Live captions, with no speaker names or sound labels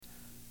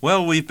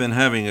Well, we've been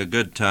having a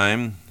good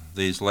time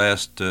these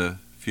last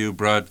few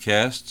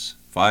broadcasts,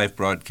 5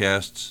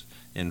 broadcasts,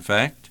 in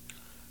fact,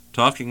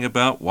 talking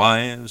about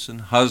wives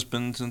and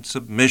husbands and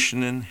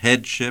submission and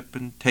headship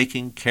and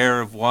taking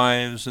care of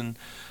wives and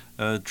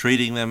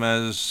treating them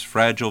as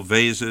fragile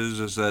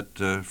vases, as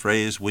that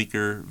phrase,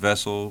 weaker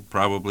vessel,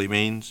 probably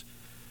means,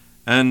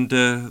 and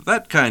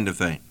that kind of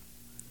thing.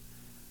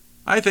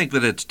 I think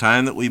that it's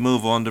time that we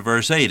move on to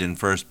verse 8 in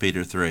 1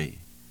 Peter 3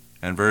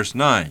 and verse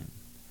 9.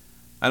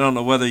 I don't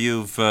know whether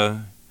you've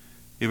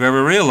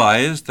ever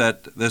realized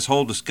that this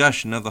whole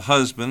discussion of the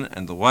husband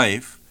and the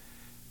wife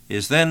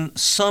is then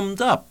summed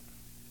up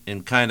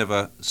in kind of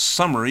a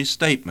summary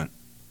statement.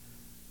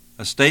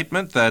 A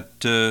statement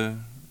that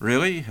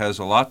really has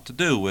a lot to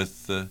do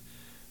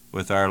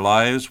with our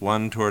lives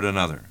one toward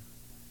another.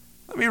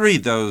 Let me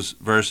read those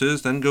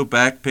verses, then go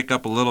back, pick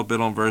up a little bit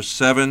on verse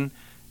 7,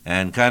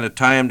 and kind of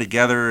tie them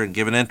together and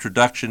give an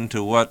introduction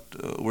to what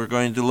we're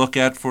going to look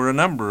at for a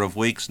number of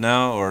weeks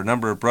now, or a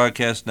number of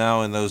broadcasts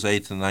now in those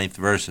 8th and 9th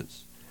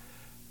verses.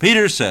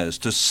 Peter says,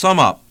 to sum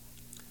up,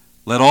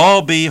 let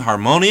all be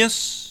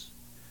harmonious,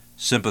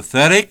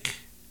 sympathetic,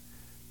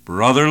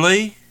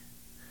 brotherly,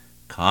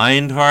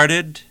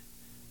 kind-hearted,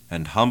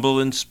 and humble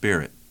in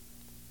spirit,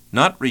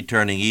 not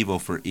returning evil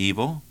for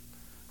evil,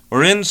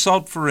 or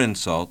insult for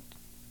insult,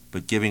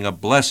 but giving a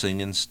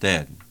blessing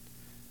instead.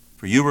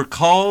 For you were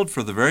called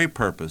for the very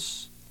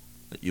purpose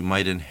that you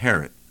might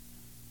inherit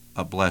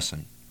a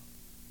blessing.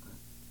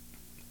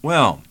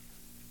 Well,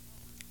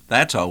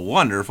 that's a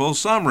wonderful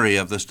summary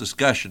of this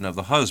discussion of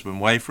the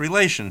husband-wife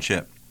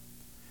relationship.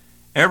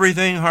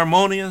 Everything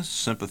harmonious,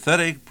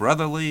 sympathetic,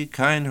 brotherly,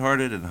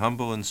 kind-hearted, and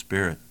humble in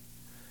spirit.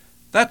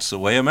 That's the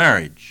way a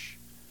marriage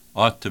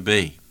ought to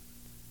be.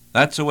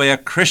 That's the way a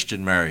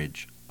Christian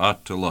marriage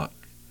ought to look.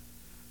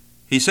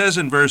 He says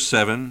in verse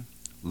 7,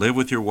 live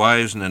with your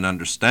wives in an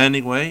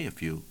understanding way.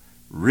 If you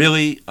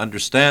really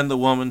understand the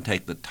woman,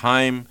 take the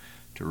time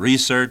to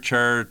research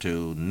her,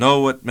 to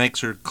know what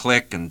makes her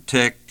click and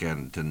tick,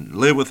 and to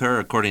live with her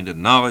according to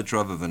knowledge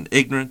rather than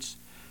ignorance.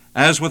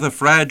 As with a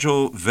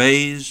fragile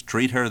vase,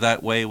 treat her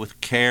that way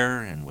with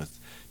care and with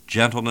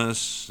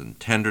gentleness and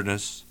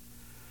tenderness.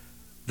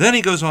 Then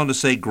he goes on to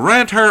say,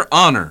 grant her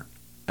honor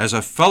as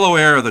a fellow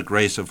heir of the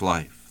grace of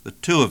life. The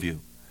two of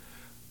you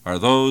are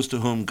those to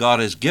whom God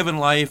has given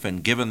life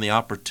and given the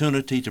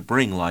opportunity to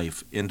bring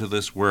life into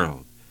this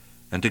world.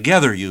 And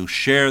together you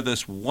share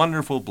this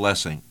wonderful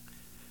blessing.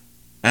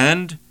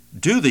 And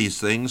do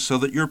these things so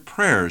that your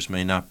prayers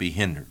may not be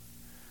hindered.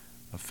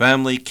 A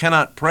family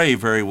cannot pray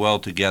very well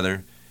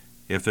together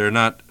if they're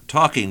not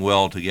talking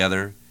well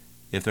together,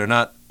 if they're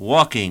not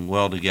walking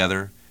well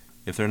together,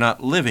 if they're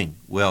not living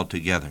well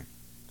together.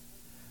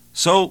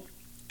 So,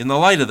 in the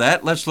light of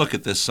that, let's look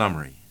at this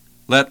summary.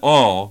 Let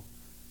all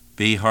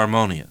be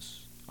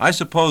harmonious. I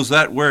suppose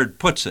that word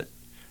puts it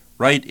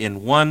right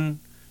in one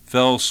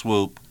fell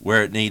swoop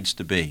where it needs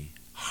to be.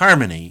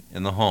 Harmony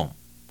in the home.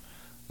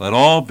 Let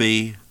all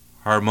be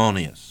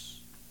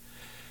harmonious.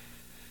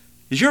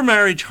 Is your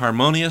marriage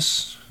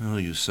harmonious? Oh,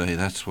 you say,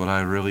 that's what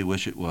I really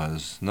wish it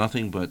was.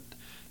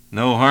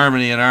 No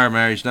harmony in our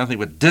marriage, nothing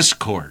but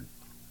discord.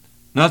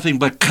 Nothing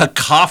but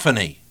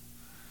cacophony.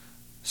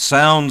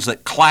 Sounds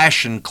that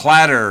clash and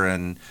clatter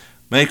and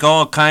make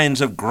all kinds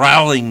of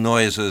growling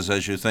noises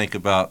as you think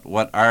about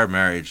what our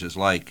marriage is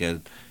like,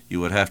 and you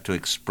would have to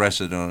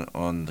express it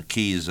on the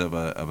keys of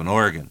an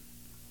organ.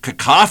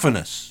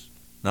 Cacophonous,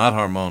 not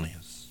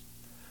harmonious.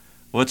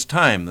 Well, it's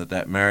time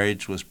that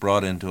marriage was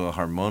brought into a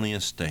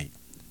harmonious state.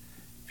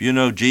 If you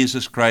know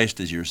Jesus Christ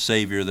as your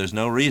Savior, there's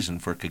no reason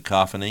for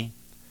cacophony.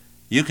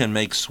 You can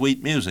make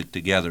sweet music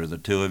together, the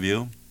two of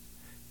you.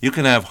 You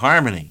can have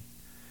harmony.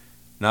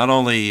 Not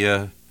only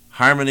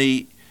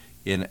harmony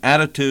in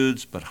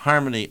attitudes, but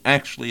harmony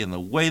actually in the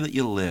way that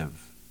you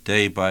live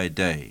day by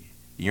day,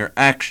 in your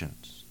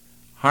actions.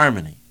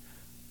 Harmony.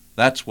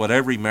 That's what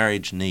every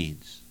marriage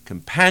needs.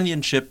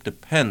 Companionship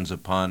depends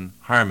upon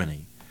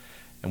harmony.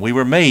 And we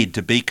were made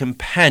to be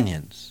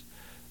companions.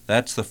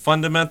 That's the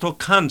fundamental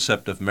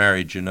concept of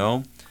marriage, you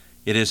know.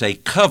 It is a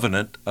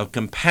covenant of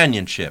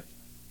companionship.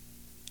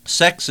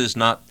 Sex is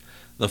not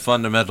the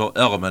fundamental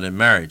element in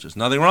marriage. There's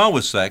nothing wrong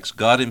with sex.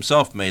 God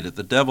himself made it.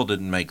 The devil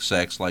didn't make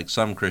sex like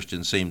some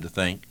Christians seem to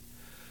think.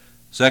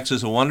 Sex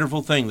is a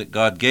wonderful thing that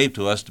God gave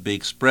to us to be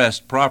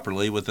expressed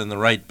properly within the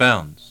right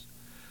bounds.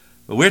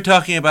 But we're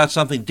talking about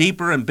something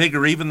deeper and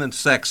bigger even than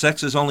sex.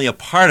 Sex is only a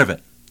part of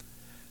it.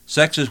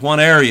 Sex is one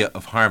area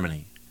of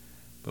harmony.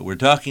 But we're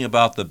talking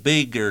about the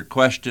bigger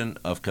question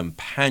of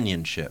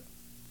companionship.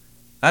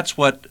 That's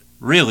what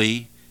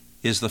really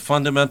is the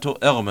fundamental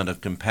element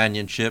of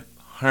companionship,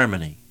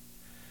 harmony.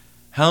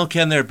 How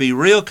can there be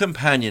real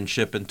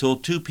companionship until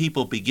two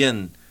people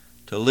begin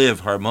to live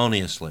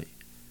harmoniously?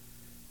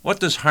 What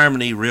does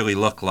harmony really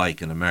look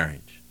like in a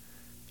marriage?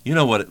 You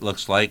know what it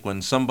looks like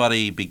when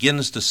somebody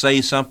begins to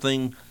say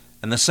something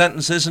and the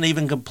sentence isn't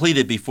even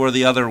completed before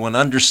the other one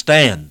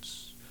understands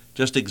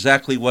just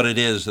exactly what it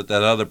is that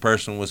other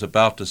person was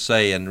about to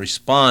say and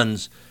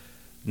responds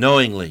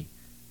knowingly.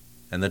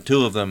 And the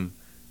two of them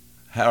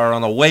are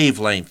on a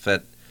wavelength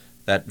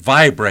that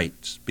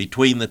vibrates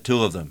between the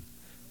two of them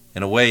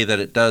in a way that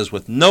it does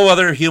with no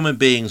other human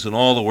beings in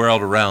all the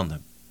world around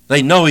them.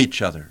 They know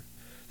each other.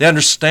 They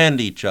understand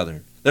each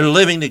other. They're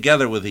living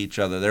together with each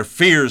other. Their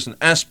fears and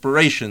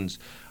aspirations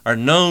are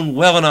known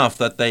well enough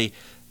that they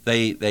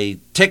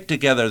tick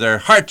together. Their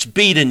hearts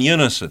beat in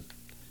unison.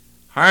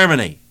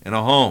 Harmony in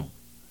a home.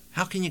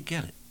 How can you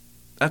get it?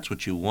 That's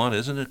what you want,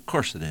 isn't it? Of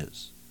course it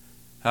is.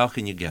 How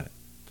can you get it?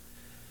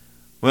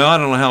 Well, I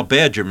don't know how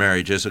bad your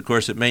marriage is. Of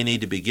course, it may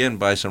need to begin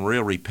by some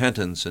real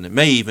repentance, and it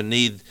may even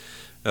need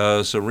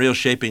some real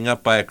shaping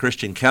up by a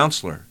Christian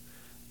counselor.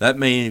 That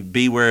may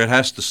be where it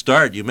has to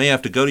start. You may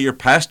have to go to your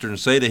pastor and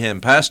say to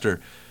him, Pastor,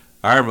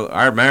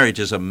 our marriage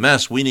is a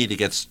mess. We need to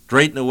get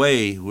straightened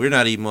away. We're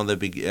not even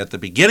at the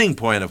beginning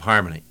point of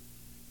harmony.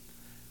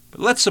 But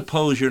let's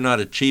suppose you're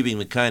not achieving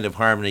the kind of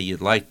harmony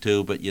you'd like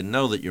to, but you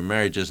know that your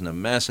marriage isn't a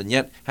mess and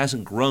yet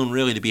hasn't grown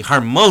really to be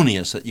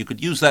harmonious, that you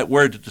could use that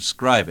word to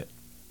describe it.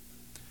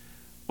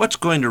 What's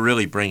going to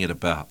really bring it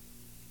about?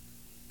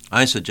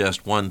 I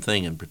suggest one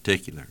thing in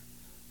particular,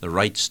 the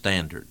right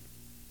standard.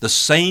 The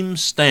same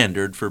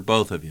standard for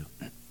both of you.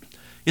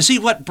 You see,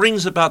 what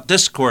brings about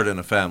discord in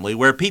a family,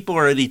 where people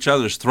are at each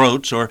other's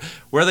throats, or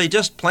where they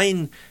just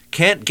plain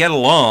can't get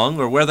along,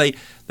 or where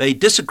they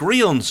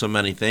disagree on so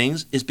many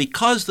things, is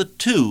because the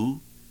two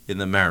in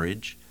the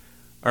marriage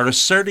are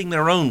asserting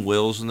their own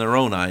wills and their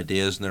own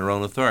ideas and their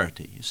own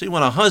authority. You see,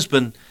 when a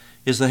husband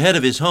is the head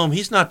of his home,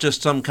 he's not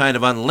just some kind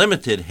of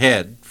unlimited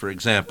head, for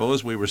example,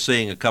 as we were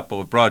seeing a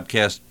couple of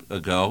broadcasts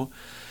ago,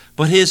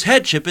 but his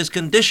headship is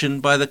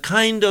conditioned by the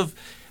kind of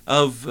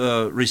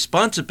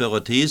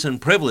responsibilities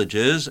and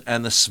privileges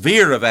and the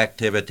sphere of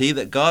activity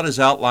that God has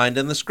outlined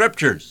in the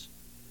Scriptures.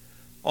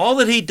 All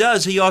that he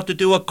does, he ought to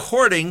do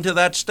according to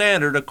that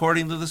standard,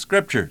 according to the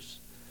Scriptures.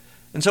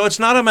 And so it's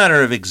not a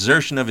matter of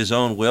exertion of his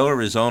own will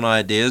or his own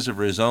ideas or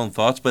his own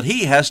thoughts, but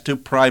he has to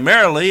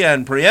primarily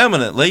and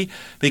preeminently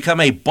become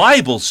a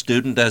Bible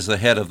student as the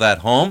head of that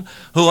home,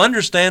 who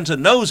understands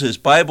and knows his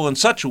Bible in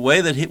such a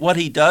way that what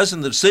he does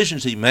and the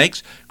decisions he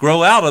makes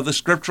grow out of the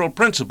scriptural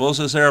principles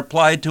as they're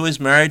applied to his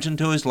marriage and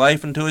to his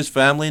life and to his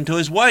family and to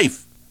his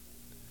wife.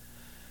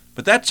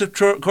 But that's, of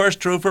course,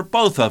 true for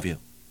both of you.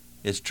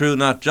 It's true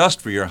not just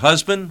for your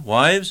husband,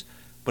 wives,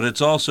 but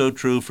it's also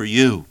true for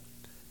you.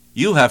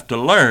 You have to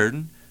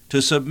learn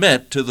to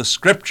submit to the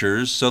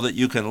Scriptures so that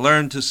you can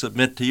learn to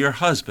submit to your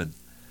husband.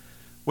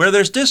 Where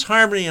there's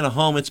disharmony in a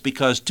home, it's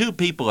because two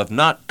people have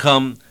not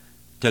come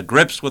to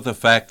grips with the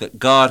fact that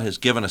God has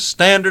given a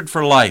standard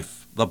for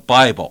life, the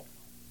Bible.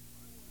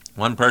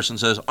 One person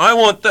says, I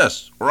want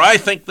this, or I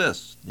think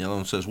this. The other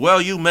one says,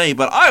 well, you may,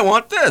 but I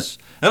want this,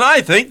 and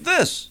I think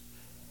this.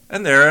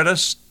 And they're at a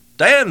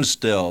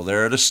standstill.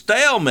 They're at a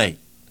stalemate.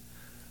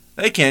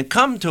 They can't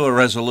come to a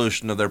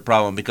resolution of their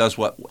problem because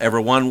whatever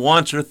one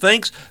wants or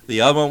thinks, the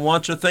other one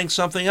wants or thinks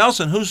something else,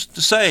 and who's to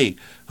say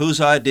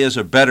whose ideas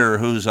are better or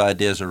whose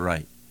ideas are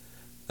right?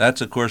 That's,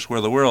 of course,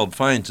 where the world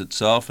finds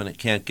itself, and it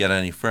can't get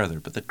any further.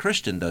 But the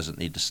Christian doesn't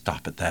need to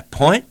stop at that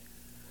point.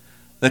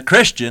 The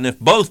Christian, if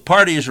both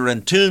parties are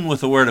in tune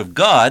with the Word of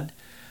God,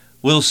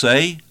 will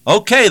say,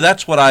 okay,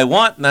 that's what I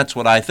want and that's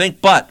what I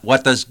think, but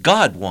what does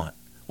God want?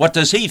 What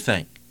does He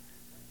think?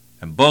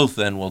 And both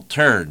then will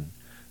turn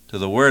to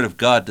the Word of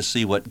God to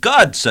see what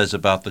God says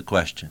about the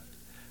question.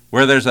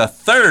 Where there's a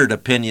third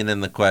opinion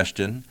in the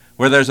question,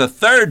 where there's a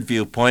third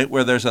viewpoint,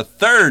 where there's a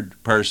third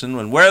person,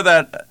 and where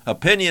that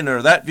opinion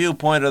or that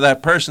viewpoint or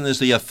that person is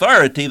the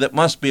authority that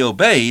must be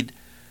obeyed,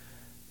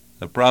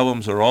 the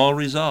problems are all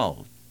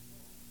resolved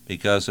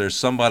because there's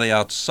somebody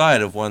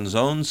outside of one's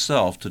own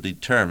self to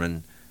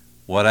determine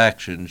what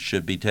action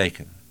should be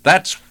taken.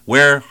 That's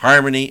where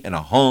harmony in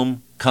a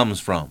home comes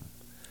from.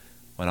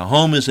 When a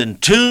home is in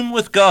tune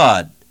with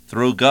God,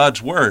 through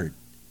God's Word,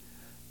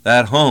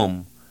 that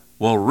home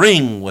will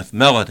ring with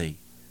melody,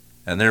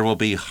 and there will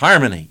be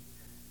harmony,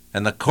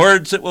 and the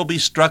chords that will be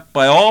struck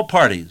by all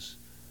parties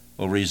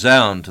will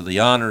resound to the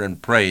honor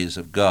and praise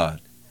of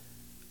God.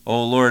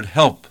 O Lord,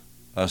 help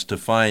us to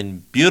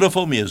find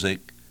beautiful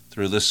music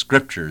through the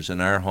Scriptures in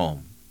our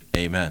home.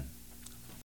 Amen.